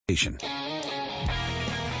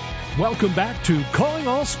Welcome back to Calling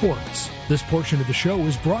All Sports. This portion of the show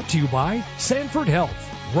is brought to you by Sanford Health,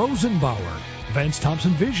 Rosenbauer, Vance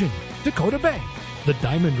Thompson Vision, Dakota Bank, The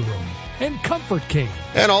Diamond Room, and Comfort King.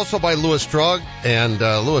 And also by Lewis Drug. And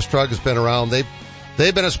Lewis Drug has been around.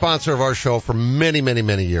 They've been a sponsor of our show for many, many,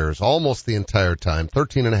 many years, almost the entire time.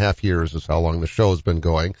 13 and a half years is how long the show has been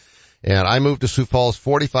going. And I moved to Sioux Falls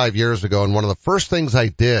 45 years ago, and one of the first things I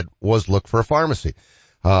did was look for a pharmacy.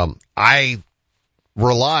 I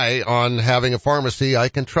rely on having a pharmacy I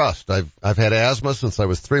can trust. I've had asthma since I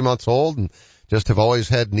was 3 months old and just have always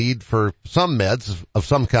had need for some meds of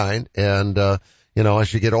some kind. And,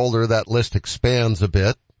 as you get older, that list expands a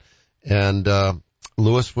bit. And,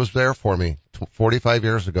 Lewis was there for me 45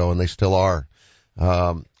 years ago, and they still are.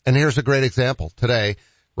 And here's a great example. Today,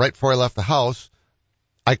 right before I left the house,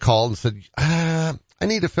 I called and said, I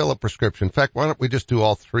need to fill a prescription. In fact, why don't we just do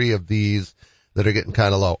all three of these that are getting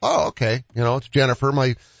kind of low? Oh, okay. It's Jennifer.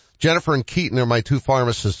 Jennifer and Keaton are my two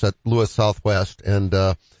pharmacists at Lewis Southwest. And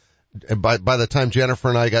by the time Jennifer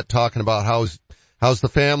and I got talking about how's the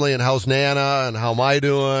family and how's Nana and how am I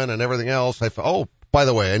doing and everything else, I thought, oh, by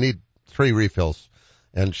the way, I need 3 refills.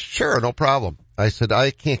 And sure, no problem. I said,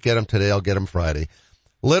 I can't get them today. I'll get them Friday.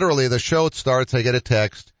 Literally, the show starts. I get a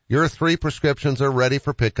text. Your 3 prescriptions are ready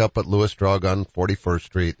for pickup at Lewis Drug on 41st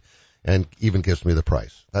Street. And even gives me the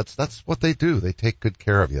price. That's what they do. They take good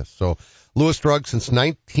care of you. So Lewis Drug since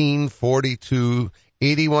 1942,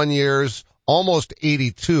 81 years, almost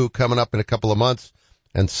 82 coming up in a couple of months,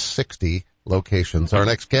 and 60 locations. Our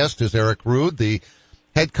next guest is Eric Rud, the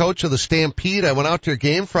head coach of the Stampede. I went out to your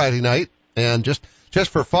game Friday night, and just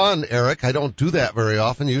for fun, Eric, I don't do that very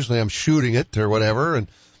often. Usually I'm shooting it or whatever, and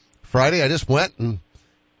Friday I just went and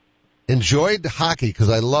enjoyed hockey because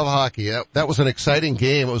I love hockey. That was an exciting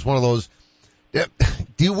game. It was one of those.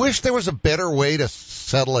 Do you wish there was a better way to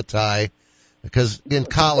settle a tie? Because in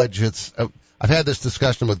college, I've had this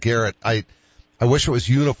discussion with Garrett. I wish it was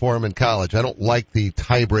uniform in college. I don't like the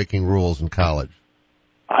tie-breaking rules in college.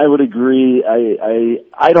 I would agree.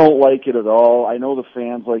 I don't like it at all. I know the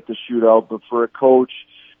fans like the shootout, but for a coach,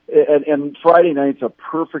 and Friday night's a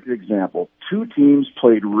perfect example. 2 teams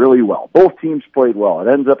played really well. Both teams played well.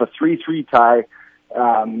 It ends up a 3-3 tie.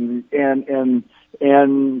 And then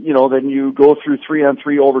you go through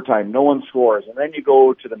 3-on-3 overtime. No one scores. And then you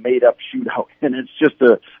go to the made up shootout. And it's just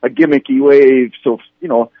a gimmicky way. So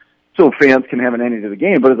fans can have an ending to the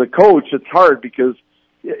game. But as a coach, it's hard because,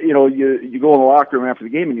 you go in the locker room after the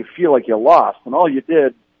game and you feel like you lost. And all you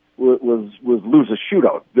did was lose a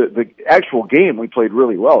shootout. The actual game we played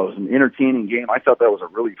really well. It was an entertaining game. I thought that was a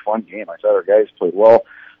really fun game. I thought our guys played well.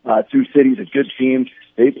 Sioux City's a good team.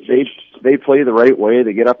 They play the right way.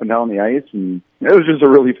 They get up and down the ice, and it was just a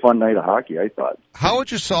really fun night of hockey, I thought. How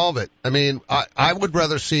would you solve it? I mean, I would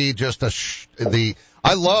rather see just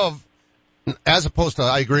I love, as opposed to,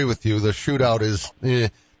 I agree with you, the shootout is,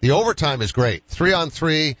 the overtime is great.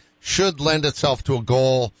 3-on-3 should lend itself to a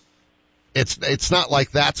goal. It's not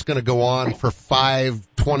like that's going to go on for 5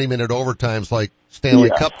 20-minute overtimes like Stanley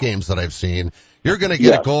Cup games that I've seen. You're going to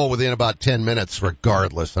get a goal within about 10 minutes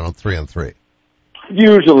regardless on 3-on-3.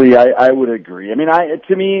 Usually, I would agree. I mean,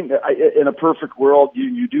 to me, in a perfect world,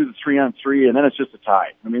 you do the 3-on-3 and then it's just a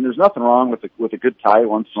tie. I mean, there's nothing wrong with a good tie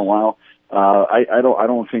once in a while. I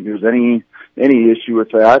don't think there's any issue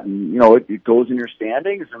with that. And, it goes in your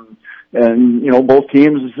standings and both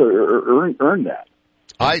teams earn that.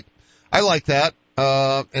 I like that.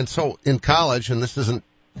 And so in college, and this isn't,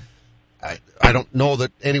 I don't know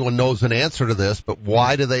that anyone knows an answer to this, but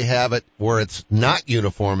why do they have it where it's not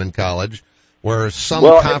uniform in college, where some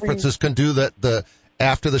conferences can do that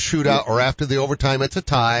after the shootout or after the overtime it's a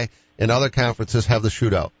tie, and other conferences have the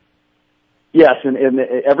shootout? Yes, and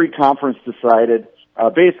every conference decided,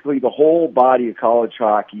 basically the whole body of college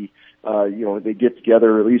hockey, they get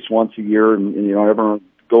together at least once a year and everyone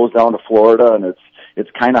goes down to Florida and it's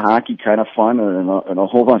kind of hockey, kind of fun, and a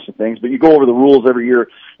whole bunch of things. But you go over the rules every year,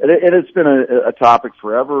 and it's been a topic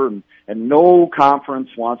forever, and no conference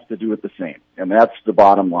wants to do it the same. And that's the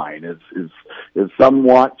bottom line. Is some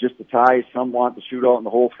want just a tie, some want the shootout and the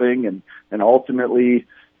whole thing, and ultimately,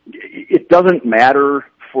 it doesn't matter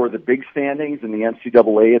for the big standings in the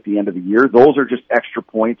NCAA at the end of the year. Those are just extra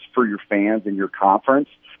points for your fans and your conference.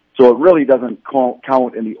 So it really doesn't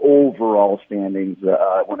count in the overall standings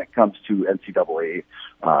when it comes to NCAA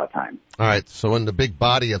time. All right. So in the big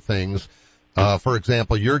body of things, for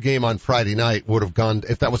example, your game on Friday night would have gone,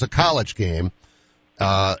 if that was a college game,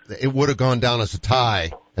 it would have gone down as a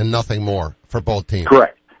tie and nothing more for both teams.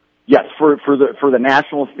 Correct. Yes, for the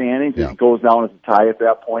national standings, Yeah. it goes down as a tie at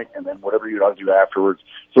that point, and then whatever you ought to do afterwards.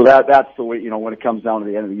 So that's the way, when it comes down to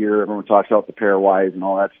the end of the year, everyone talks about the pairwise and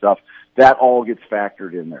all that stuff. That all gets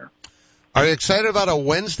factored in there. Are you excited about a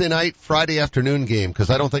Wednesday night, Friday afternoon game? Because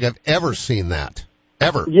I don't think I've ever seen that.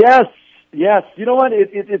 Ever. Yes. You know what?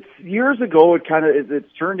 It's years ago.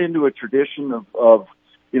 It's turned into a tradition of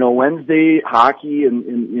Wednesday hockey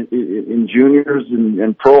in juniors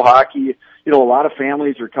and pro hockey. A lot of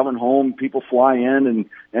families are coming home. People fly in,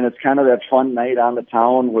 and it's kind of that fun night on the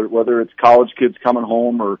town, whether it's college kids coming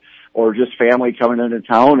home or just family coming into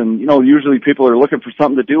town. And usually people are looking for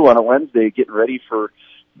something to do on a Wednesday, getting ready for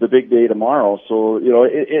the big day tomorrow. So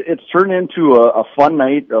it's turned into a fun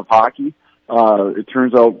night of hockey. It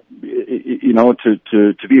turns out,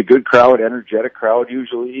 to be a good crowd, energetic crowd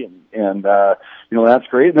usually, and that's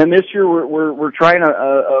great. And then this year we're trying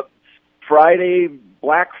a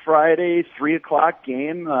Black Friday, 3:00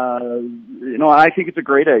 game. I think it's a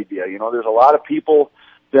great idea. There's a lot of people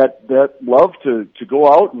that love to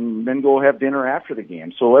go out and then go have dinner after the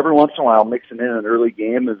game. So every once in a while mixing in an early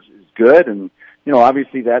game is good. And,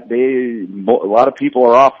 obviously that day, a lot of people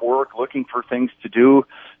are off work looking for things to do.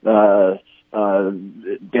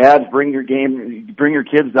 Dads bring your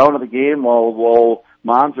kids down to the game while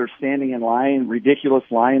moms are standing in line, ridiculous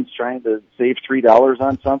lines, trying to save $3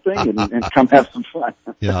 on something and come have some fun.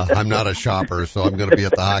 Yeah, I'm not a shopper, so I'm going to be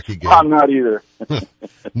at the hockey game. I'm not either.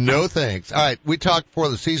 No thanks. All right, we talked before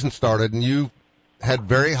the season started, and you had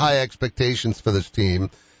very high expectations for this team.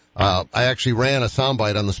 I actually ran a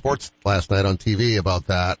soundbite on the sports last night on TV about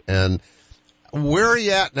that. And where are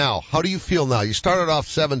you at now? How do you feel now? You started off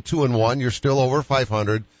 7-2-1. You're still over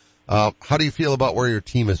 500. How do you feel about where your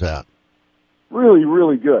team is at? Really,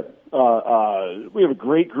 really good. We have a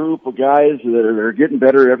great group of guys that are getting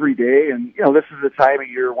better every day. And, this is the time of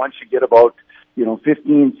year, once you get about,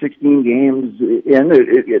 15, 16 games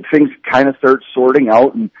in, things kind of start sorting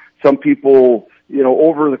out. And some people,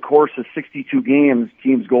 over the course of 62 games,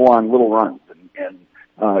 teams go on little runs and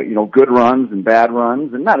good runs and bad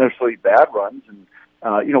runs, and not necessarily bad runs. And,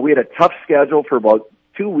 we had a tough schedule for about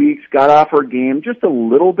 2 weeks, got off our game just a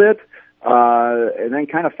little bit, and then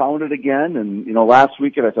kind of found it again. And, last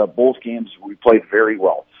weekend I thought both games we played very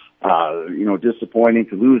well. Disappointing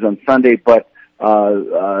to lose on Sunday, but,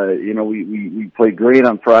 we played great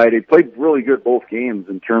on Friday, played really good both games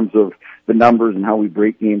in terms of the numbers and how we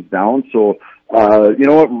break games down. So,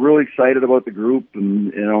 really excited about the group,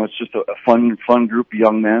 and, it's just a fun group of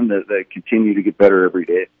young men that continue to get better every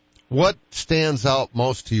day. What stands out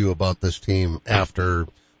most to you about this team after,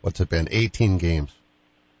 18 games?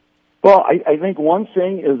 Well, I think one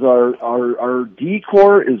thing is our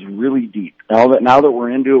D-core is really deep. Now that we're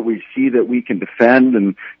into it, we see that we can defend,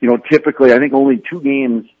 and, typically I think only 2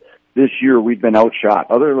 games this year we've been outshot.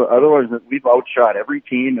 Otherwise we've outshot every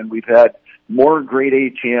team, and we've had more grade A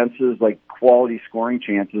chances, like quality scoring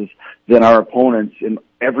chances, than our opponents in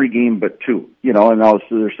every game but 2. And also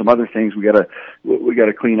there's some other things we gotta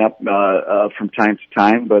clean up from time to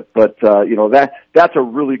time, but that's a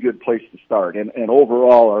really good place to start. And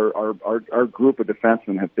overall our group of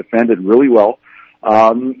defensemen have defended really well.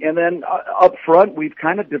 And then up front, we've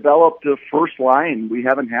kind of developed a first line. We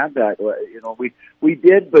haven't had that. We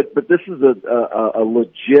did, but this is a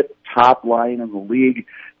legit top line in the league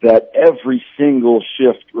that every single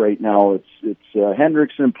shift right now, it's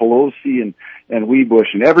Hendrickson, Pelosi, and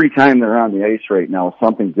Weebush, and every time they're on the ice right now,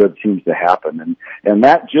 something good seems to happen. And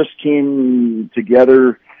that just came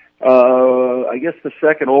together, I guess the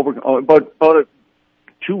second about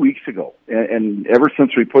 2 weeks ago. And ever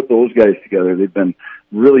since we put those guys together, they've been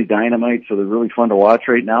really dynamite, so they're really fun to watch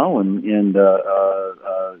right now. And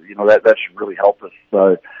that should really help us,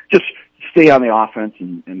 just stay on the offense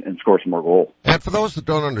and score some more goals. And for those that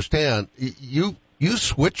don't understand, you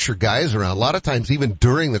switch your guys around. A lot of times, even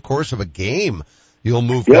during the course of a game, you'll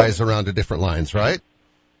move guys around to different lines, right?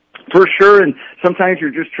 For sure. And sometimes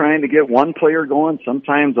you're just trying to get one player going.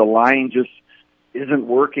 Sometimes a line just isn't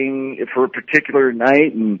working for a particular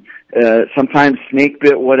night, and sometimes snake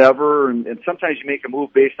bit whatever, and sometimes you make a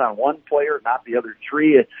move based on one player, not the other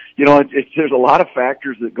 3. There's a lot of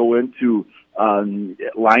factors that go into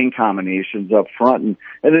line combinations up front, and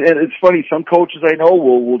it's funny. Some coaches I know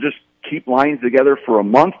will just keep lines together for a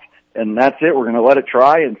month, and that's it. We're going to let it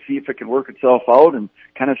try and see if it can work itself out, and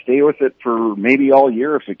kind of stay with it for maybe all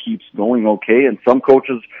year if it keeps going okay. And some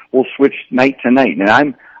coaches will switch night to night,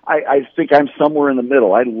 and I think I'm somewhere in the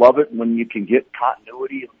middle. I love it when you can get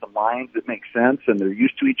continuity in some lines that make sense and they're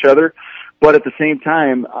used to each other. But at the same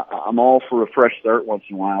time, I'm all for a fresh start once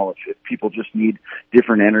in a while if people just need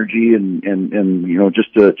different energy and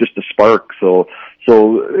just a spark. So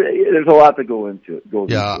there's a lot that goes into it.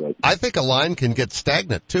 I think a line can get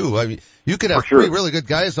stagnant too. I mean, you could have three really good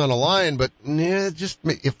guys on a line, but just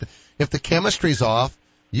if the chemistry's off,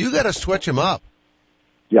 you got to switch them up.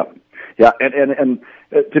 Yep. Yeah, and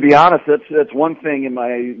to be honest, that's one thing in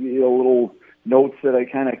my little notes that I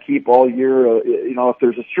kind of keep all year. If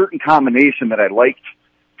there's a certain combination that I liked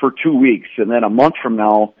for 2 weeks, and then a month from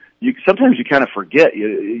now, sometimes you kind of forget.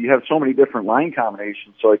 You have so many different line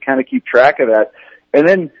combinations, so I kind of keep track of that. And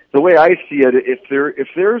then the way I see it, if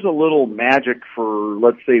there's a little magic for,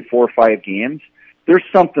 let's say, 4 or 5 games, there's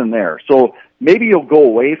something there. So maybe you'll go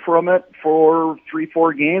away from it for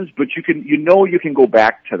 3-4 games, but you can go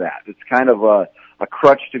back to that. It's kind of a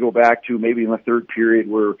crutch to go back to maybe in the third period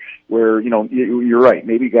where you're right.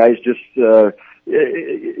 Maybe guys just stale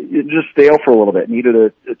for a little bit, needed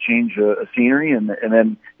a change of scenery, and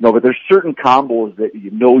then but there's certain combos that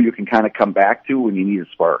you can kind of come back to when you need a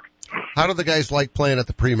spark. How do the guys like playing at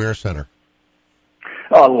the Premier Center?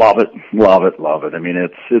 Oh, love it. I mean,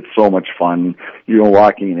 it's so much fun,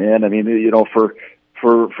 walking in. I mean,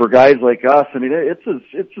 for guys like us, I mean, it's as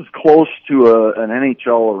close to an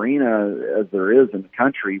NHL arena as there is in the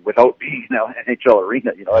country without being an NHL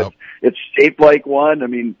arena. It's shaped like one. I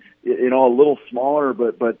mean, a little smaller,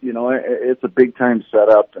 but it's a big time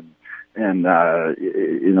setup, and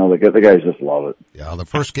the guys just love it. Yeah, the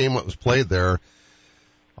first game that was played there,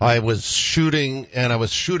 I was shooting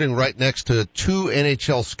right next to 2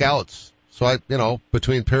 NHL scouts. So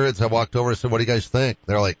between periods, I walked over and said, "What do you guys think?"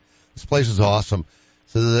 They're like, "This place is awesome."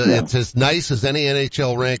 So it's as nice as any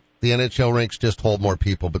NHL rink. The NHL rinks just hold more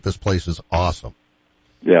people, but this place is awesome.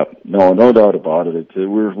 Yeah, no doubt about it.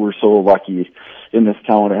 We're so lucky in this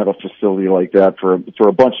town to have a facility like that for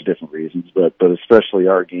a bunch of different reasons, but especially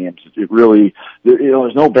our games. It really,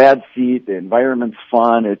 there's no bad seat. The environment's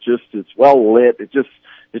fun. It's well lit. It just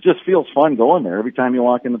feels fun going there every time you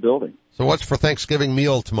walk in the building. So what's for Thanksgiving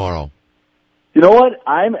meal tomorrow? You know what?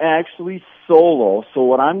 I'm actually solo, so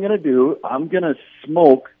what I'm going to do, I'm going to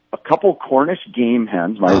smoke a couple Cornish game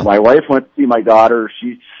hens. My wife went to see my daughter.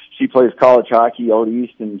 She plays college hockey out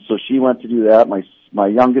east, and so she went to do that. My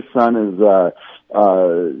youngest son is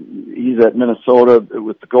he's at Minnesota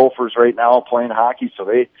with the Gophers right now playing hockey, so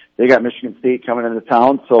they got Michigan State coming into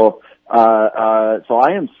town. So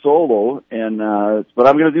I am solo, but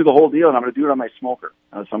I'm going to do the whole deal, and I'm going to do it on my smoker.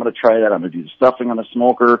 So I'm going to try that. I'm going to do the stuffing on the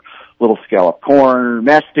smoker, little scalloped corn,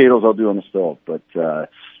 mashed potatoes I'll do on the stove. But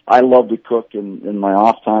I love to cook in my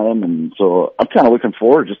off time, and so I'm kind of looking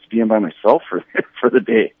forward just to being by myself for the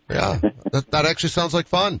day. Yeah, that actually sounds like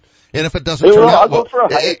fun. And if it doesn't turn out well,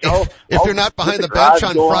 if you're not behind the bench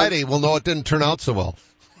on Friday, we'll know it didn't turn out so well.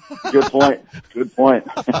 Good point.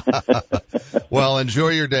 Well, enjoy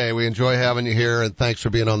your day. We enjoy having you here, and thanks for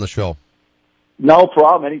being on the show. No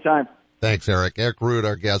problem. Anytime. Thanks, Eric. Eric Rud,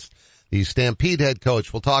 our guest, the Stampede head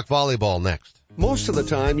coach. We'll talk volleyball next. Most of the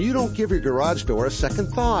time, you don't give your garage door a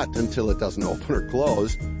second thought until it doesn't open or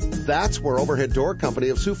close. That's where Overhead Door Company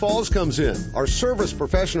of Sioux Falls comes in. Our service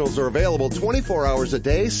professionals are available 24 hours a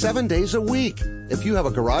day, 7 days a week. If you have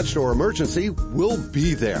a garage door emergency, we'll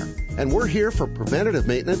be there. And we're here for preventative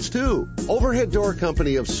maintenance, too. Overhead Door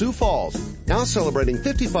Company of Sioux Falls, now celebrating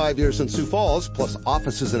 55 years in Sioux Falls, plus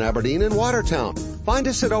offices in Aberdeen and Watertown. Find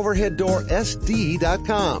us at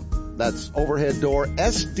overheaddoorsd.com. That's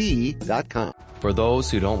overheaddoorsd.com. For those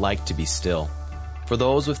who don't like to be still. For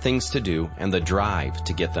those with things to do and the drive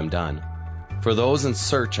to get them done. For those in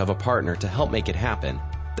search of a partner to help make it happen,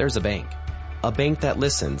 there's a bank. A bank that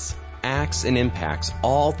listens, acts, and impacts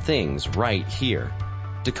all things right here.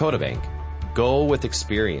 Dakota Bank. Go with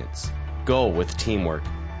experience. Go with teamwork.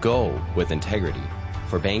 Go with integrity.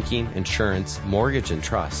 For banking, insurance, mortgage, and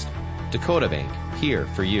trust. Dakota Bank. Here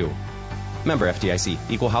for you. Member FDIC,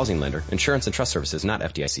 equal housing lender, insurance and trust services, not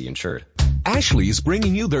FDIC insured. Ashley is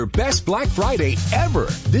bringing you their best Black Friday ever.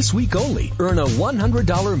 This week only, earn a $100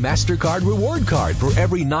 MasterCard reward card for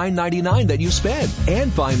every $9.99 that you spend.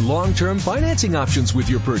 And find long-term financing options with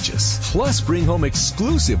your purchase. Plus, bring home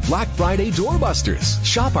exclusive Black Friday doorbusters.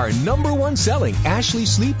 Shop our #1 selling Ashley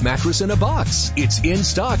Sleep Mattress in a Box. It's in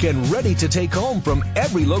stock and ready to take home from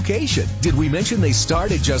every location. Did we mention they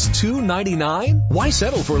start at just $2.99? Why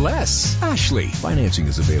settle for less? Ashley. Financing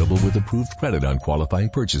is available with approved credit on qualifying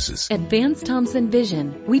purchases. Advanced Vance Thompson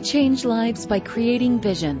Vision, we change lives by creating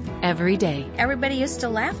vision every day. Everybody used to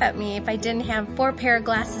laugh at me if I didn't have 4 pair of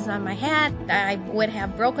glasses on my head. I would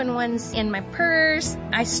have broken ones in my purse.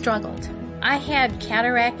 I struggled. I had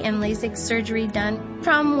cataract and LASIK surgery done.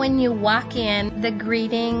 From when you walk in, the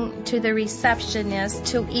greeting to the receptionist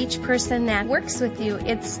to each person that works with you,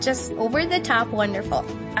 it's just over the top wonderful.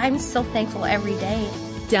 I'm so thankful every day.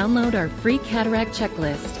 Download our free cataract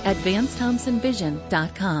checklist at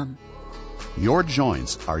VanceThompsonVision.com. Your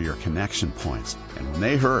joints are your connection points, and when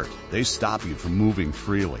they hurt, they stop you from moving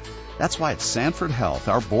freely. That's why at Sanford Health,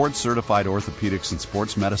 our board-certified orthopedics and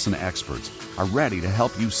sports medicine experts are ready to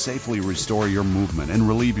help you safely restore your movement and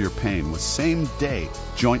relieve your pain with same-day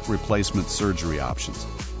joint replacement surgery options.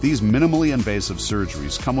 These minimally invasive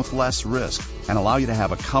surgeries come with less risk and allow you to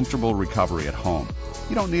have a comfortable recovery at home.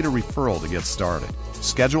 You don't need a referral to get started.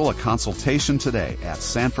 Schedule a consultation today at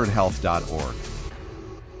sanfordhealth.org.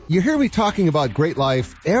 You hear me talking about Great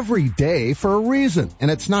Life every day for a reason,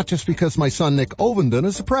 and it's not just because my son Nick Ovenden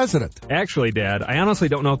is the president. Actually, Dad, I honestly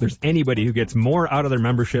don't know if there's anybody who gets more out of their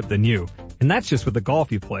membership than you. And that's just with the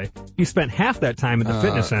golf you play. You spent half that time at the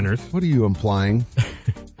fitness centers. What are you implying?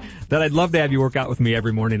 That I'd love to have you work out with me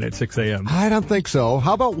every morning at 6 a.m. I don't think so.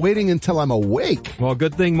 How about waiting until I'm awake? Well,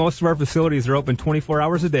 good thing most of our facilities are open 24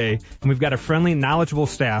 hours a day, and we've got a friendly, knowledgeable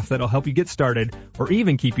staff that'll help you get started or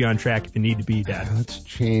even keep you on track if you need to be, Dad. Let's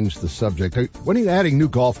change the subject. When are you adding new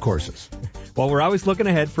golf courses? Well, we're always looking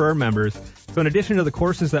ahead for our members. So in addition to the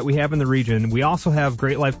courses that we have in the region, we also have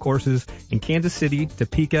Great Life courses in Kansas City,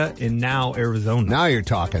 Topeka, and now Arizona. Now you're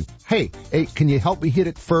talking. Hey, can you help me hit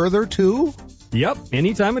it further, too? Yep,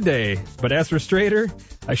 any time of day. But as for straighter,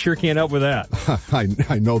 I sure can't help with that.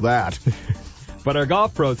 I know that. But our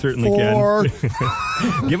golf pros certainly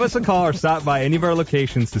can. Give us a call or stop by any of our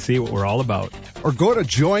locations to see what we're all about. Or go to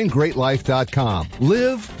joingreatlife.com.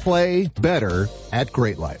 Live, play better at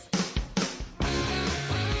Great Life.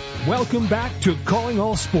 Welcome back to Calling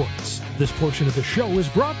All Sports. This portion of the show is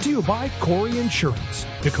brought to you by Corey Insurance,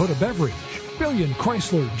 Dakota Beverage, Billion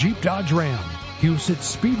Chrysler Jeep Dodge Ram, Huset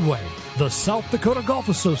Speedway, the South Dakota Golf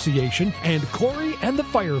Association, and Corey and the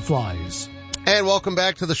Fireflies. And welcome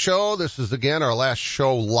back to the show. This is, again, our last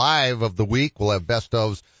show live of the week. We'll have best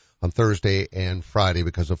ofs on Thursday and Friday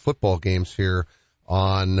because of football games here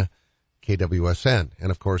on KWSN.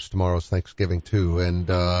 And, of course, tomorrow's Thanksgiving, too. And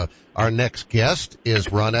our next guest is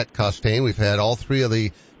Ronette Costain. We've had all 3 of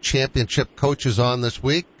the championship coaches on this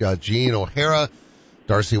week, Gene O'Hara,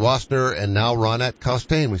 Darcy Wassner, and now Ronette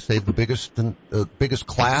Costain. We saved the biggest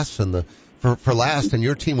class and for last, and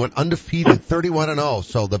your team went undefeated, 31-0.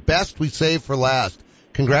 So the best we saved for last.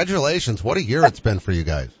 Congratulations! What a year it's been for you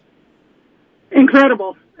guys.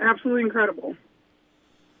 Incredible, absolutely incredible.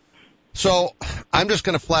 So I'm just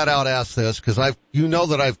going to flat out ask this because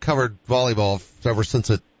that I've covered volleyball ever since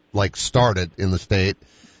it started in the state.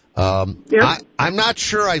 Yep. I'm not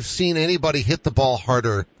sure I've seen anybody hit the ball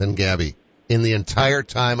harder than Gabby in the entire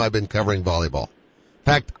time I've been covering volleyball. In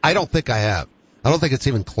fact, I don't think I have. I don't think it's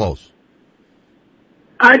even close.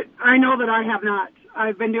 I know that I have not.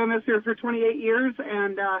 I've been doing this here for 28 years,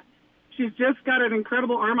 and she's just got an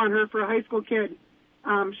incredible arm on her for a high school kid.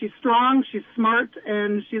 She's strong, she's smart,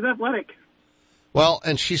 and she's athletic. Well,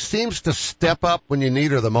 and she seems to step up when you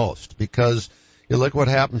need her the most because you look what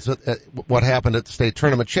happened at the state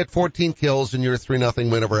tournament. She had 14 kills in your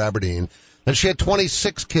 3-0 win over Aberdeen. Then she had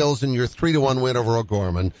 26 kills in your 3-1 win over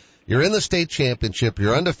O'Gorman. You're in the state championship.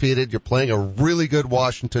 You're undefeated. You're playing a really good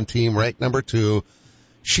Washington team, ranked number 2.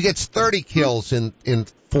 She gets 30 kills in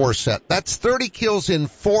 4 sets. That's 30 kills in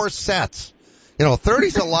 4 sets.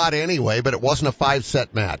 30's a lot anyway, but it wasn't a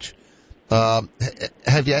 5-set match.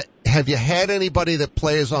 Have you had anybody that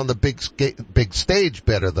plays on the big stage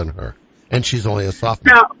better than her? And she's only a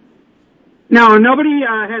sophomore. No, nobody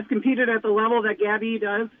has competed at the level that Gabby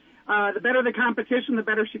does. The better the competition, the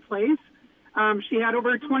better she plays. She had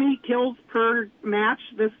over 20 kills per match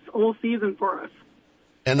this whole season for us.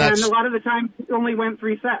 And a lot of the time, it only went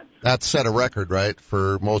 3 sets. That set a record, right,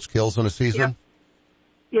 for most kills in a season? Yep.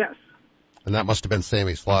 Yes. And that must have been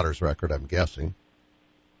Sammy Slaughter's record, I'm guessing.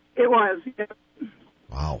 It was. Yeah.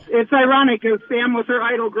 Wow. It's ironic because Sam was her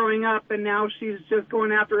idol growing up, and now she's just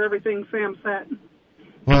going after everything Sam said.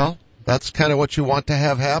 Well, that's kind of what you want to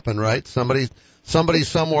have happen, right? Somebody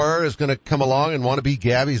somewhere is going to come along and want to be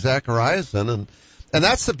Gabby Zachariasen, and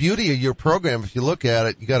that's the beauty of your program. If you look at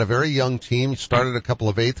it, you got a very young team. You started a couple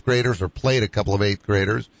of 8th graders or played a couple of 8th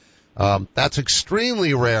graders. That's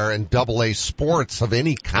extremely rare in AA sports of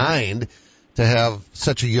any kind to have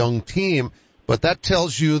such a young team, but that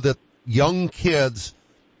tells you that young kids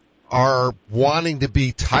are wanting to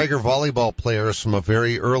be Tiger volleyball players from a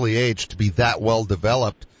very early age to be that well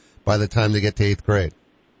developed by the time they get to 8th grade.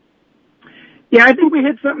 Yeah, I think we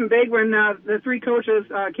hit something big when the three coaches,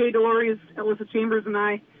 Kay Delores, Alyssa Chambers, and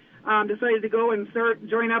I, decided to go and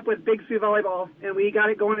join up with Big Sioux Volleyball, and we got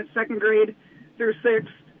it going at 2nd grade through 6th.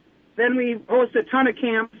 Then we hosted a ton of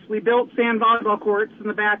camps. We built sand volleyball courts in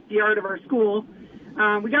the backyard of our school.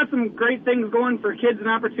 We got some great things going for kids and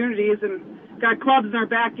opportunities, and got clubs in our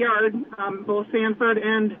backyard, both Sanford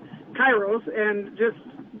and Kairos, and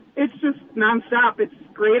it's just nonstop. It's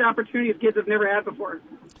great opportunities kids have never had before.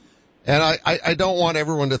 And I don't want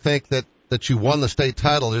everyone to think that you won the state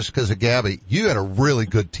title just because of Gabby. You had a really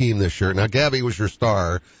good team this year. Now, Gabby was your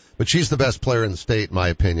star, but she's the best player in the state, in my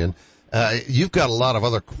opinion. You've got a lot of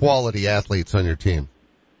other quality athletes on your team.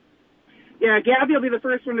 Yeah, Gabby will be the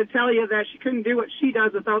first one to tell you that she couldn't do what she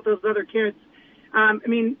does without those other kids. I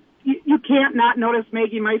mean, you can't not notice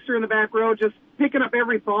Maggie Meister in the back row just picking up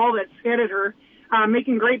every ball that's hit at her,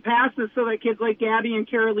 making great passes so that kids like Gabby and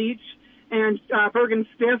Kara Leach and Bergen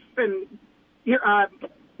Stiff and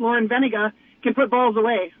Lauren Veniga can put balls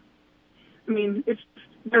away. I mean,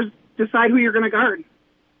 decide who you're going to guard.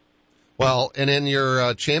 Well, and in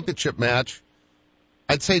your championship match,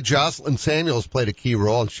 I'd say Jocelyn Samuels played a key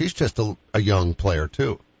role, and she's just a young player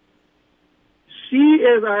too.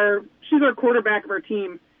 She's our quarterback of our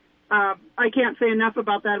team. I can't say enough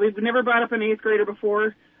about that. We've never brought up an 8th grader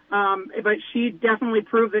before, but she definitely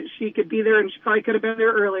proved that she could be there, and she probably could have been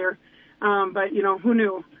there earlier. But who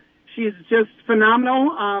knew? She's just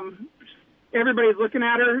phenomenal. Everybody's looking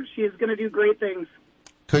at her. She's going to do great things.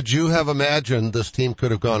 Could you have imagined this team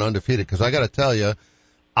could have gone undefeated? Because I got to tell you,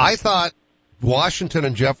 I thought Washington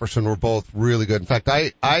and Jefferson were both really good. In fact,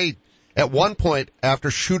 I at one point, after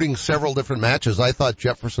shooting several different matches, I thought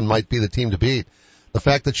Jefferson might be the team to beat. The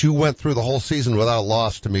fact that you went through the whole season without a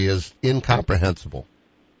loss to me is incomprehensible.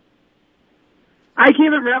 I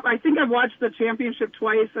can't even I think I've watched the championship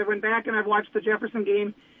twice. I went back and I've watched the Jefferson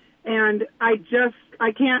game, and I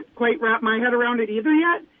can't quite wrap my head around it either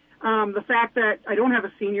yet. The fact that I don't have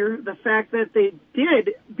a senior, the fact that they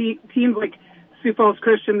did beat teams like Sioux Falls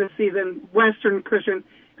Christian this season, Western Christian.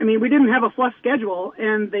 I mean, we didn't have a flush schedule,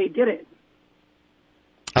 and they did it.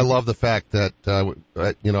 I love the fact that,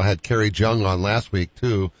 had Carrie Jung on last week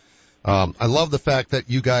too. I love the fact that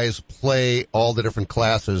you guys play all the different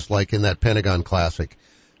classes like in that Pentagon Classic.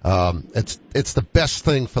 It's the best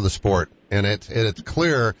thing for the sport, and it's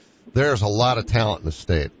clear there's a lot of talent in the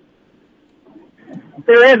state.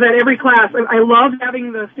 There is at every class. I love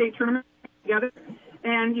having the state tournament together,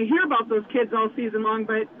 and you hear about those kids all season long,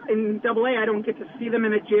 but in AA, I don't get to see them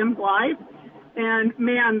in a gym live. And,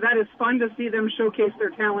 man, that is fun to see them showcase their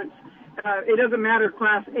talents. It doesn't matter,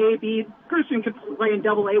 Class A, B. Christian could play in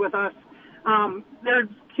AA with us. They're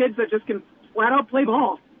kids that just can flat-out play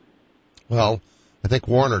ball. Well, I think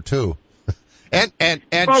Warner, too. and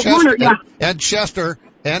Chester, Warner, yeah. and Chester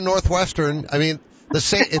and Northwestern. I mean,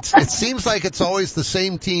 it seems like it's always the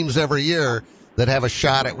same teams every year that have a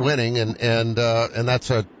shot at winning, and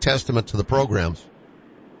that's a testament to the programs.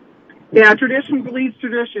 Yeah, tradition bleeds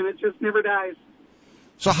tradition. It just never dies.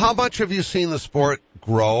 So how much have you seen the sport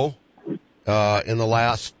grow in the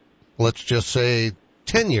last, let's just say,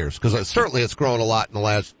 10 years? Because certainly it's grown a lot in the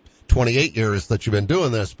last 28 years that you've been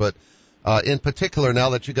doing this, but in particular now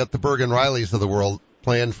that you got the Bergen Rileys of the world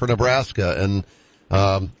playing for Nebraska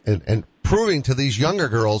and proving to these younger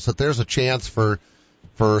girls that there's a chance for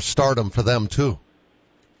stardom for them too.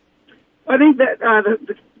 I think that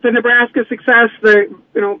the Nebraska success, the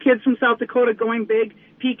kids from South Dakota going big,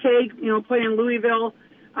 PK, playing Louisville,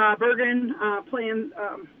 Bergen, playing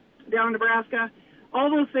down in Nebraska, all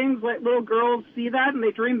those things let little girls see that and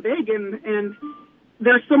they dream big, and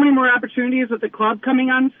there's so many more opportunities with the club coming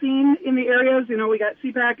on scene in the areas. We got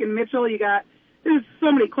CPAC and Mitchell, there's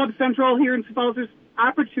so many, Club Central here in Sioux Falls, there's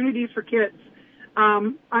opportunities for kids.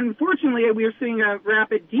 Unfortunately, we are seeing a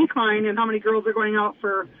rapid decline in how many girls are going out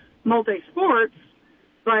for multi-sports,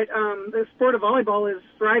 but the sport of volleyball is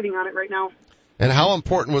thriving on it right now. And how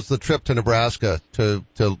important was the trip to Nebraska to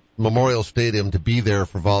Memorial Stadium to be there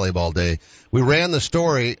for Volleyball Day? We ran the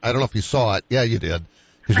story. I don't know if you saw it. Yeah, you did,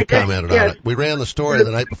 because you commented on it. We ran the story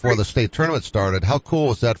the night before the state tournament started. How cool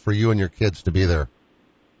was that for you and your kids to be there?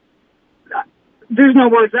 There's no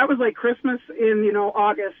words. That was like Christmas in,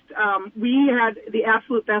 August. We had the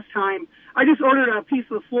absolute best time. I just ordered a piece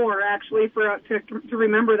of the floor, actually, to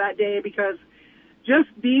remember that day, because just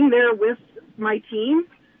being there with my team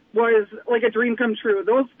was like a dream come true.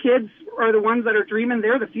 Those kids are the ones that are dreaming.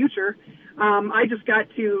 They're the future. I just got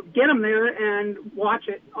to get them there and watch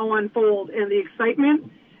it all unfold. And the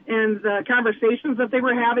excitement and the conversations that they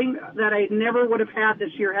were having that I never would have had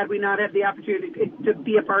this year had we not had the opportunity to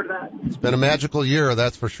be a part of that. It's been a magical year,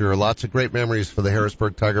 that's for sure. Lots of great memories for the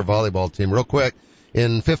Harrisburg Tiger volleyball team. Real quick,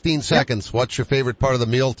 in 15 seconds, what's your favorite part of the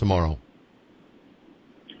meal tomorrow?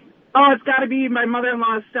 Oh, it's got to be my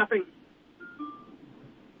mother-in-law's stuffing.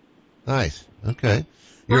 Nice. Okay.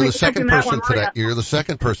 You're the second person today. You're the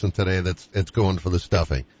second person today that's going for the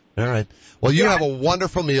stuffing. All right. Well, you have a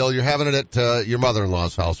wonderful meal. You're having it at your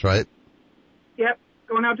mother-in-law's house, right? Yep.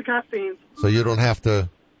 Going out to Costain. So you don't have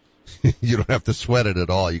to sweat it at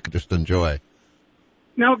all. You can just enjoy.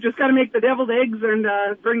 Nope, just got to make the deviled eggs and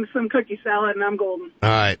bring some cookie salad, and I'm golden. All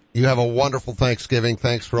right. You have a wonderful Thanksgiving.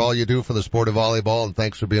 Thanks for all you do for the sport of volleyball, and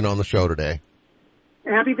thanks for being on the show today.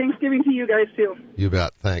 Happy Thanksgiving to you guys, too. You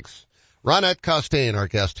bet. Thanks. Ronette Costain, our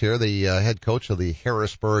guest here, the head coach of the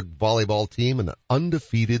Harrisburg volleyball team in an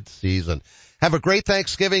undefeated season. Have a great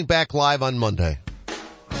Thanksgiving. Back live on Monday.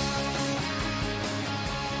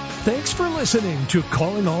 Thanks for listening to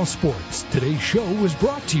Calling All Sports. Today's show was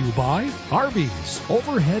brought to you by Arby's,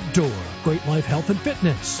 Overhead Door, Great Life Health and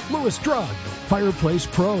Fitness, Lewis Drug, Fireplace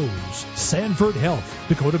Pros, Sanford Health,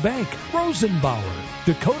 Dakota Bank, Rosenbauer,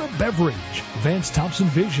 Dakota Beverage, Vance Thompson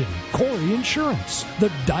Vision, Corey Insurance,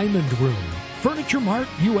 The Diamond Room, Furniture Mart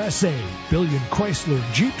USA, Billion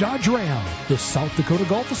Chrysler Jeep Dodge Ram, the South Dakota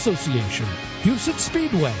Golf Association, Houston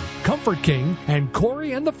Speedway, Comfort King, and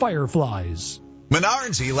Corey and the Fireflies.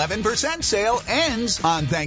 Menards' 11% sale ends on Thanksgiving.